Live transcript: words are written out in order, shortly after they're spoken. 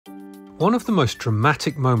One of the most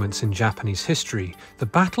dramatic moments in Japanese history, the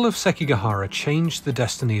Battle of Sekigahara changed the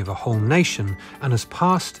destiny of a whole nation and has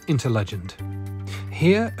passed into legend.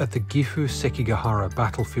 Here at the Gifu Sekigahara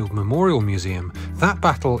Battlefield Memorial Museum, that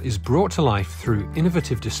battle is brought to life through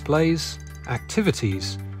innovative displays,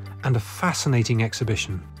 activities, and a fascinating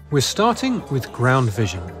exhibition. We're starting with ground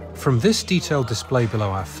vision. From this detailed display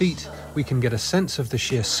below our feet, we can get a sense of the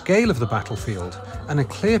sheer scale of the battlefield and a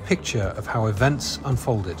clear picture of how events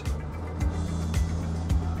unfolded.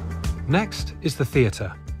 Next is the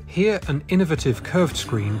theatre. Here, an innovative curved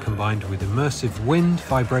screen combined with immersive wind,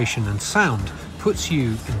 vibration and sound puts you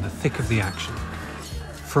in the thick of the action.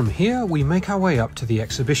 From here, we make our way up to the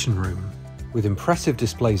exhibition room, with impressive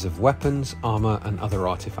displays of weapons, armour and other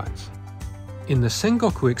artifacts. In the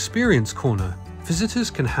Sengoku Experience Corner,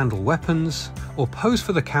 visitors can handle weapons or pose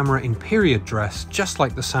for the camera in period dress just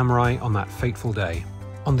like the samurai on that fateful day.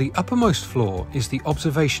 On the uppermost floor is the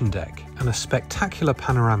observation deck and a spectacular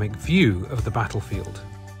panoramic view of the battlefield.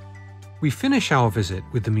 We finish our visit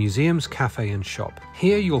with the museum's cafe and shop.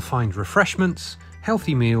 Here you'll find refreshments,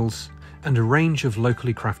 healthy meals, and a range of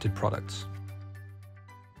locally crafted products.